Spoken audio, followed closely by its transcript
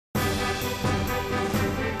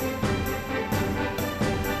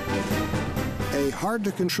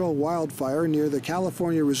hard-to-control wildfire near the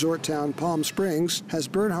California resort town Palm Springs has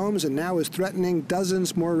burned homes and now is threatening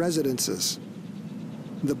dozens more residences.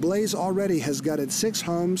 The blaze already has gutted 6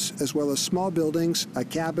 homes, as well as small buildings, a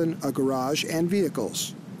cabin, a garage, and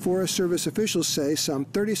vehicles. Forest Service officials say some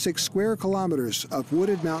 36 square kilometers of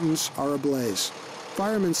wooded mountains are ablaze.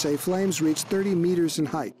 Firemen say flames reach 30 meters in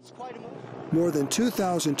height. More than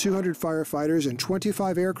 2,200 firefighters and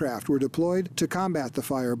 25 aircraft were deployed to combat the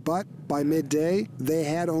fire, but by midday, they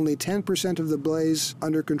had only 10% of the blaze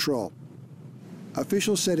under control.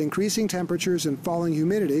 Officials said increasing temperatures and falling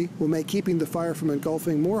humidity will make keeping the fire from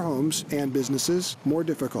engulfing more homes and businesses more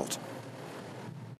difficult.